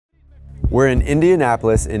We're in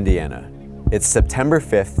Indianapolis, Indiana. It's September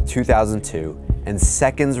 5th, 2002, and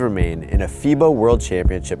seconds remain in a FIBA World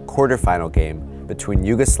Championship quarterfinal game between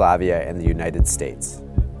Yugoslavia and the United States.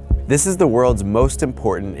 This is the world's most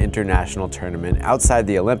important international tournament outside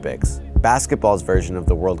the Olympics, basketball's version of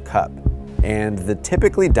the World Cup, and the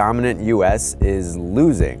typically dominant US is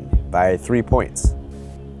losing by 3 points.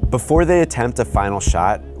 Before they attempt a final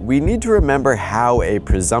shot, we need to remember how a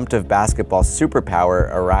presumptive basketball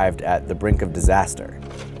superpower arrived at the brink of disaster,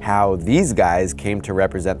 how these guys came to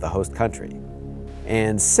represent the host country.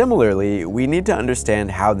 And similarly, we need to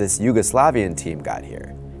understand how this Yugoslavian team got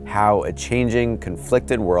here, how a changing,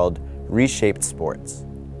 conflicted world reshaped sports.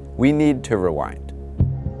 We need to rewind.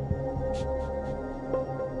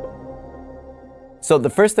 So the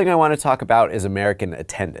first thing I want to talk about is American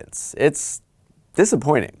attendance. It's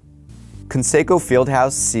disappointing. Conseco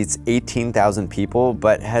Fieldhouse seats 18,000 people,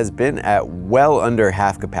 but has been at well under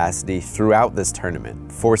half capacity throughout this tournament,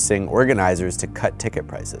 forcing organizers to cut ticket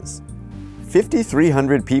prices.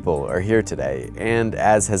 5,300 people are here today, and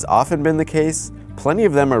as has often been the case, plenty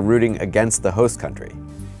of them are rooting against the host country.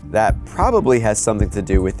 That probably has something to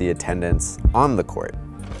do with the attendance on the court.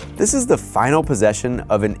 This is the final possession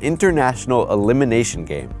of an international elimination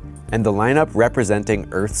game, and the lineup representing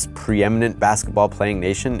Earth's preeminent basketball-playing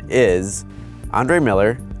nation is Andre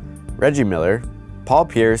Miller, Reggie Miller, Paul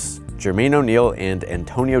Pierce, Jermaine O'Neal, and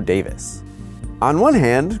Antonio Davis. On one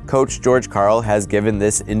hand, Coach George Karl has given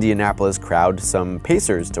this Indianapolis crowd some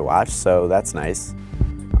Pacers to watch, so that's nice.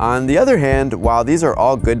 On the other hand, while these are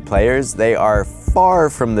all good players, they are far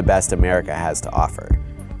from the best America has to offer.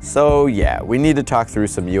 So yeah, we need to talk through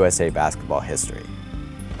some USA basketball history.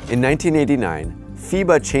 In 1989,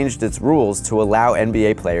 FIBA changed its rules to allow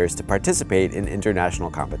NBA players to participate in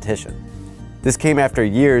international competition. This came after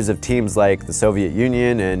years of teams like the Soviet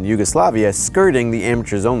Union and Yugoslavia skirting the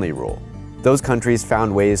amateurs-only rule. Those countries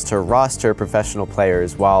found ways to roster professional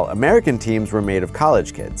players while American teams were made of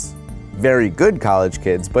college kids. Very good college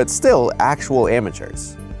kids, but still actual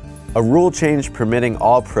amateurs. A rule change permitting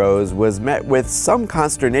all pros was met with some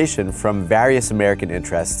consternation from various American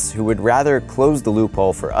interests who would rather close the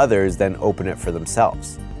loophole for others than open it for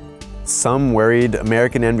themselves. Some worried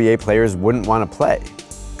American NBA players wouldn't want to play.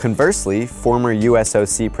 Conversely, former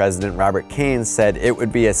USOC President Robert Kane said it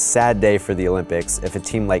would be a sad day for the Olympics if a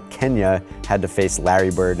team like Kenya had to face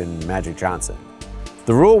Larry Bird and Magic Johnson.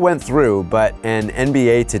 The rule went through, but an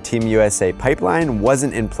NBA to Team USA pipeline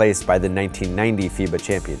wasn't in place by the 1990 FIBA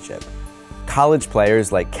Championship. College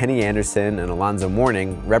players like Kenny Anderson and Alonzo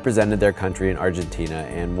Mourning represented their country in Argentina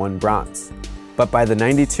and won bronze. But by the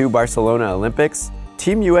 '92 Barcelona Olympics,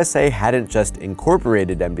 Team USA hadn't just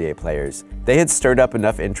incorporated NBA players, they had stirred up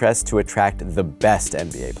enough interest to attract the best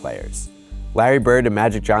NBA players. Larry Bird and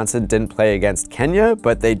Magic Johnson didn't play against Kenya,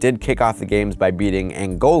 but they did kick off the games by beating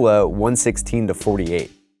Angola 116-48.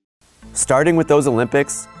 Starting with those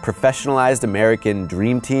Olympics, professionalized American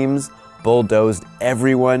dream teams bulldozed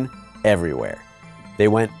everyone, everywhere. They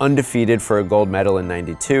went undefeated for a gold medal in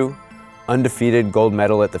 '92, undefeated gold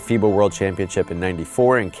medal at the FIBA World Championship in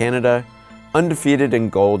 '94 in Canada, undefeated in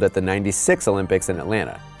gold at the '96 Olympics in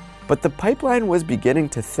Atlanta. But the pipeline was beginning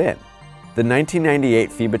to thin. The 1998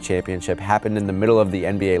 FIBA Championship happened in the middle of the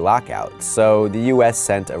NBA lockout, so the US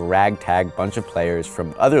sent a ragtag bunch of players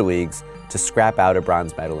from other leagues to scrap out a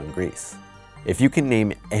bronze medal in Greece. If you can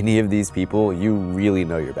name any of these people, you really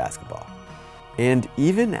know your basketball. And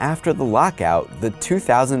even after the lockout, the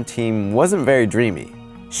 2000 team wasn't very dreamy.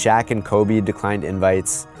 Shaq and Kobe declined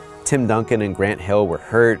invites, Tim Duncan and Grant Hill were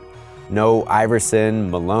hurt, no Iverson,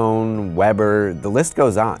 Malone, Webber, the list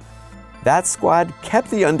goes on. That squad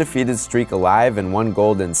kept the undefeated streak alive and won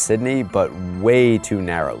gold in Sydney, but way too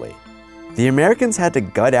narrowly. The Americans had to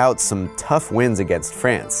gut out some tough wins against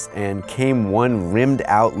France and came one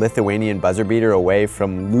rimmed-out Lithuanian buzzer beater away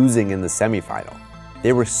from losing in the semifinal.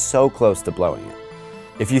 They were so close to blowing it.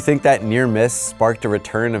 If you think that near miss sparked a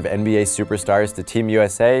return of NBA superstars to Team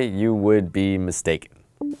USA, you would be mistaken.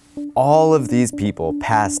 All of these people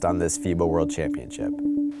passed on this FIBA World Championship.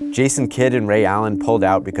 Jason Kidd and Ray Allen pulled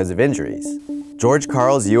out because of injuries. George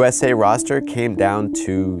Karl's USA roster came down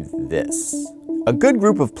to this. A good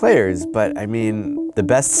group of players, but I mean, the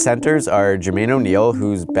best centers are Jermaine O'Neal,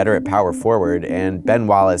 who's better at power forward, and Ben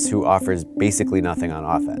Wallace, who offers basically nothing on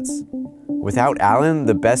offense. Without Allen,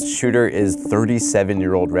 the best shooter is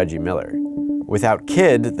 37-year-old Reggie Miller. Without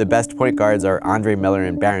Kidd, the best point guards are Andre Miller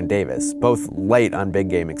and Baron Davis, both light on big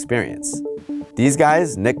game experience. These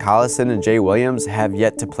guys, Nick Collison and Jay Williams, have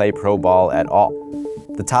yet to play pro ball at all.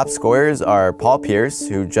 The top scorers are Paul Pierce,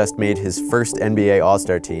 who just made his first NBA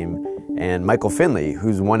All-Star team, and Michael Finley,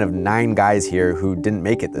 who's one of 9 guys here who didn't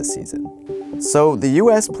make it this season. So the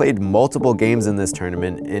US played multiple games in this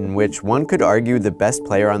tournament in which one could argue the best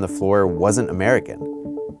player on the floor wasn't American.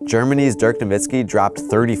 Germany's Dirk Nowitzki dropped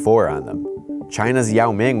 34 on them. China's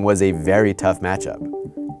Yao Ming was a very tough matchup.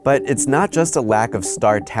 But it's not just a lack of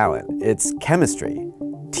star talent, it's chemistry.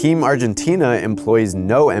 Team Argentina employs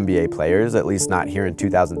no NBA players, at least not here in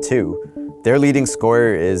 2002. Their leading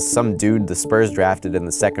scorer is some dude the Spurs drafted in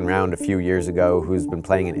the second round a few years ago who's been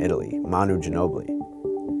playing in Italy, Manu Ginobili.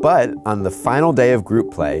 But on the final day of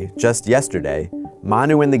group play, just yesterday,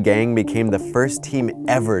 Manu and the gang became the first team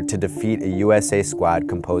ever to defeat a USA squad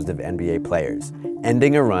composed of NBA players,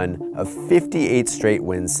 ending a run of 58 straight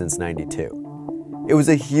wins since '92. It was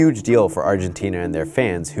a huge deal for Argentina and their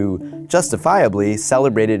fans who, justifiably,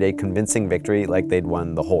 celebrated a convincing victory like they'd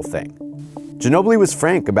won the whole thing. Ginobili was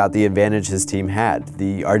frank about the advantage his team had.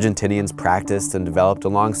 The Argentinians practiced and developed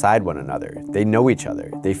alongside one another. They know each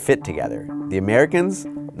other. They fit together. The Americans,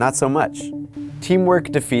 not so much.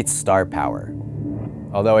 Teamwork defeats star power.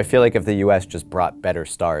 Although I feel like if the US just brought better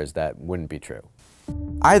stars, that wouldn't be true.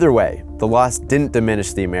 Either way, the loss didn't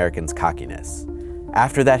diminish the Americans' cockiness.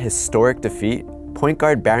 After that historic defeat, point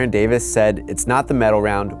guard Baron Davis said, "It's not the medal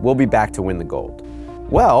round, we'll be back to win the gold."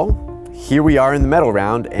 Well, here we are in the medal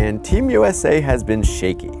round, and Team USA has been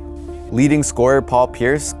shaky. Leading scorer Paul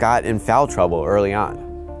Pierce got in foul trouble early on.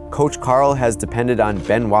 Coach Carl has depended on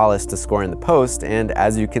Ben Wallace to score in the post, and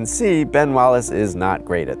as you can see, Ben Wallace is not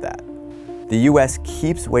great at that. The US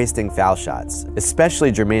keeps wasting foul shots,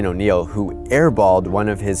 especially Jermaine O'Neal, who airballed one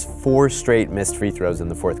of his 4 straight missed free throws in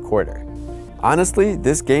the fourth quarter. Honestly,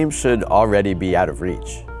 this game should already be out of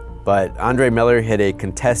reach. But Andre Miller hit a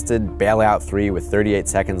contested bailout 3 with 38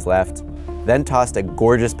 seconds left, then tossed a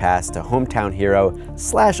gorgeous pass to hometown hero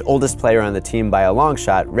 / oldest player on the team by a long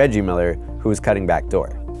shot, Reggie Miller, who was cutting back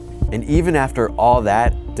door. And even after all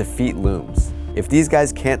that, defeat looms. If these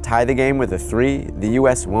guys can't tie the game with a 3, the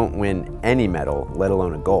US won't win any medal, let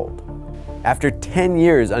alone a gold. After 10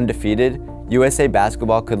 years undefeated, USA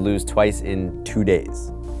basketball could lose twice in 2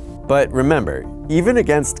 days. But remember, even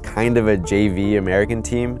against kind of a JV American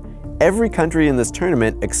team, every country in this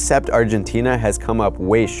tournament except Argentina has come up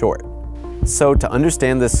way short. So to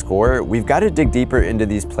understand this score, we've got to dig deeper into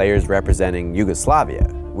these players representing Yugoslavia,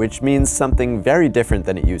 which means something very different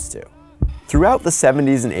than it used to. Throughout the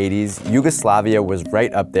 70s and 80s, Yugoslavia was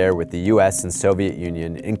right up there with the US and Soviet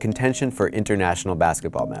Union in contention for international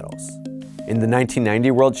basketball medals. In the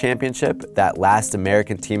 1990 World Championship, that last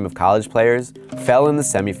American team of college players fell in the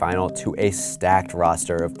semifinal to a stacked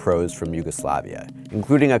roster of pros from Yugoslavia,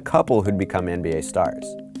 including a couple who'd become NBA stars.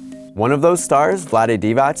 One of those stars, Vlade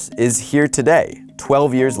Divac, is here today,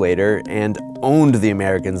 12 years later, and owned the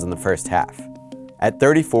Americans in the first half. At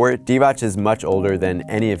 34, Divac is much older than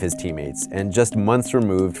any of his teammates and just months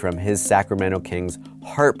removed from his Sacramento Kings'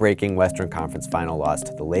 heartbreaking Western Conference final loss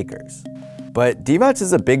to the Lakers. But Divac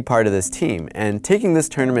is a big part of this team and taking this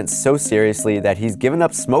tournament so seriously that he's given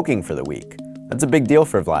up smoking for the week. That's a big deal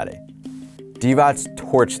for Vlade. Divac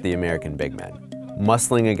torched the American big men,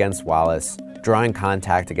 muscling against Wallace, drawing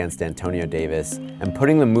contact against Antonio Davis, and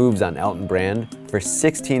putting the moves on Elton Brand for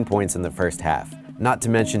 16 points in the first half, not to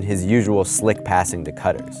mention his usual slick passing to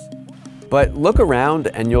cutters. But look around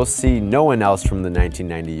and you'll see no one else from the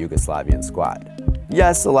 1990 Yugoslavian squad.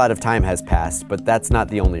 Yes, a lot of time has passed, but that's not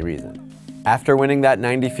the only reason. After winning that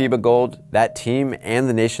 '90 FIBA Gold, that team and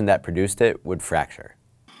the nation that produced it would fracture.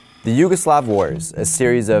 The Yugoslav Wars, a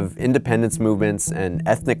series of independence movements and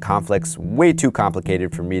ethnic conflicts way too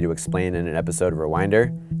complicated for me to explain in an episode of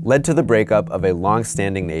Rewinder, led to the breakup of a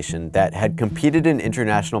long-standing nation that had competed in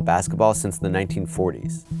international basketball since the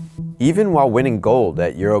 1940s. Even while winning gold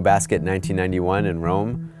at Eurobasket 1991 in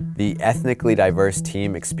Rome, the ethnically diverse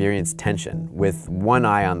team experienced tension, with one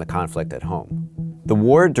eye on the conflict at home. The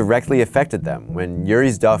war directly affected them when Juri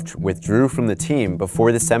Zdovc withdrew from the team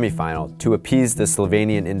before the semifinal to appease the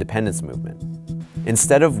Slovenian independence movement.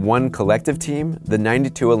 Instead of one collective team, the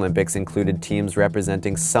 '92 Olympics included teams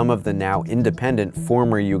representing some of the now independent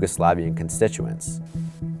former Yugoslavian constituents.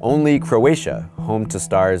 Only Croatia, home to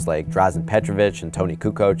stars like Drazen Petrovic and Toni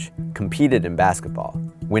Kukoc, competed in basketball,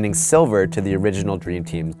 winning silver to the original Dream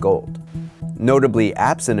Team's gold. Notably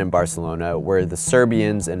absent in Barcelona were the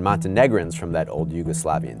Serbians and Montenegrins from that old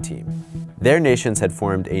Yugoslavian team. Their nations had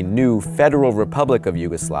formed a new Federal Republic of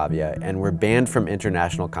Yugoslavia and were banned from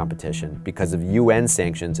international competition because of UN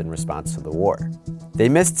sanctions in response to the war. They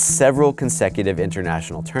missed several consecutive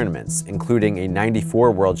international tournaments, including a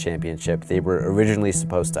 '94 World Championship they were originally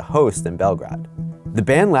supposed to host in Belgrade. The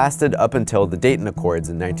ban lasted up until the Dayton Accords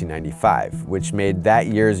in 1995, which made that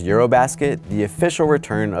year's Eurobasket the official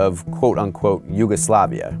return of quote-unquote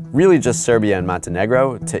Yugoslavia, really just Serbia and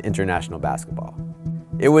Montenegro, to international basketball.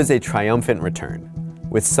 It was a triumphant return.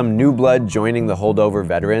 With some new blood joining the holdover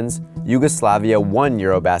veterans, Yugoslavia won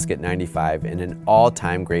Eurobasket 95 in an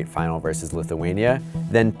all-time great final versus Lithuania,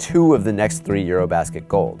 then 2 of the next 3 Eurobasket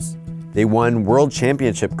golds. They won World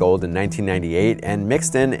Championship gold in 1998 and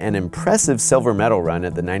mixed in an impressive silver medal run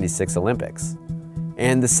at the 96 Olympics.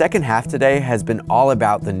 And the second half today has been all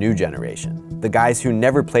about the new generation, the guys who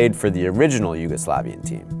never played for the original Yugoslavian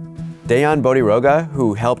team. Dejan Bodiroga,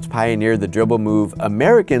 who helped pioneer the dribble move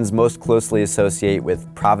Americans most closely associate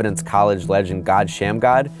with Providence College legend God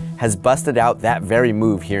Shamgod, has busted out that very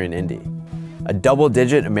move here in Indy. A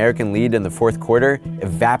double-digit American lead in the fourth quarter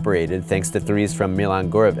evaporated thanks to threes from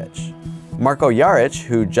Milan Gurovic. Marko Jaric,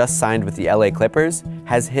 who just signed with the LA Clippers,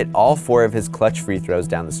 has hit all 4 of his clutch free throws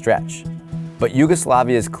down the stretch. But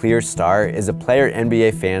Yugoslavia's clear star is a player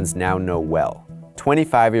NBA fans now know well,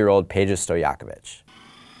 25-year-old Peja Stojakovic.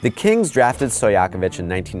 The Kings drafted Stojakovic in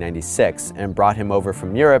 1996 and brought him over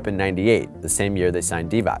from Europe in '98, the same year they signed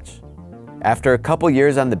Divac. After a couple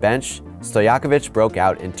years on the bench, Stojakovic broke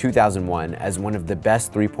out in 2001 as one of the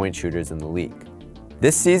best three-point shooters in the league.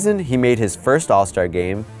 This season, he made his first All-Star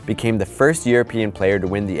game, became the first European player to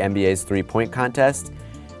win the NBA's three-point contest,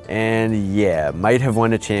 and yeah, might have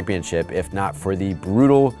won a championship if not for the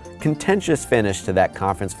brutal, contentious finish to that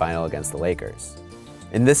conference final against the Lakers.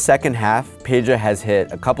 In this second half, Peja has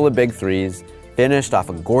hit a couple of big threes, finished off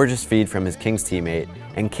a gorgeous feed from his Kings teammate,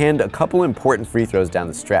 and canned a couple important free throws down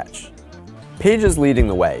the stretch. Peja's leading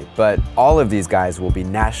the way, but all of these guys will be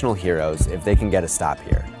national heroes if they can get a stop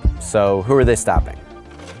here. So who are they stopping?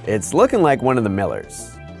 It's looking like one of the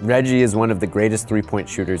Millers. Reggie is one of the greatest three-point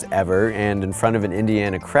shooters ever, and in front of an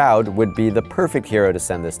Indiana crowd would be the perfect hero to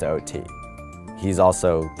send this to OT. He's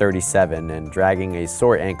also 37 and dragging a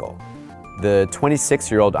sore ankle. The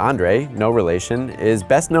 26-year-old Andre, no relation, is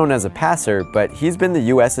best known as a passer, but he's been the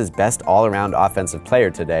US's best all-around offensive player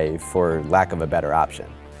today, for lack of a better option.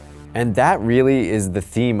 And that really is the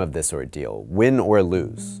theme of this ordeal, win or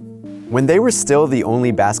lose. When they were still the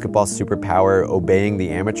only basketball superpower obeying the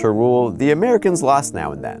amateur rule, the Americans lost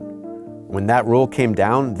now and then. When that rule came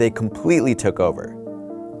down, they completely took over.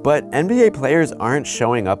 But NBA players aren't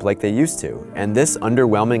showing up like they used to, and this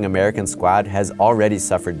underwhelming American squad has already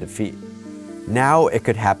suffered defeat. Now it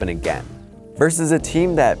could happen again, versus a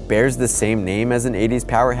team that bears the same name as an 80s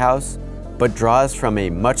powerhouse, but draws from a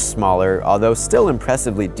much smaller, although still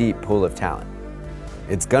impressively deep pool of talent.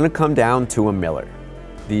 It's gonna come down to a Miller.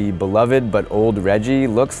 The beloved but old Reggie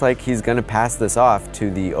looks like he's gonna pass this off to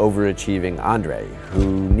the overachieving Andre,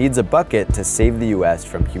 who needs a bucket to save the US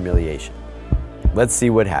from humiliation. Let's see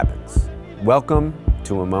what happens. Welcome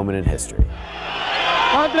to a moment in history.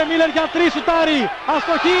 Άντρε Μίλερ για 3 σουτάρει,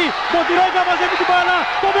 αστοχή, Μποντιρόγκα μαζεύει την μπάλα,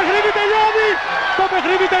 το παιχνίδι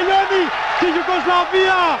τελειώνει, και η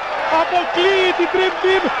Γιουγκοσλαβία αποκλείει την Dream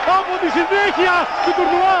Team από τη συνέχεια του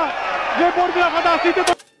τουρνουά. Δεν μπορείτε να φανταστείτε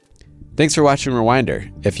το... Thanks for watching Rewinder.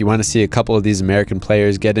 If you want to see a couple of these American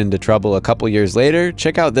players get into trouble a couple years later,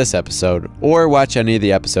 check out this episode, or watch any of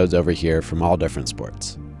the episodes over here from All Different Sports.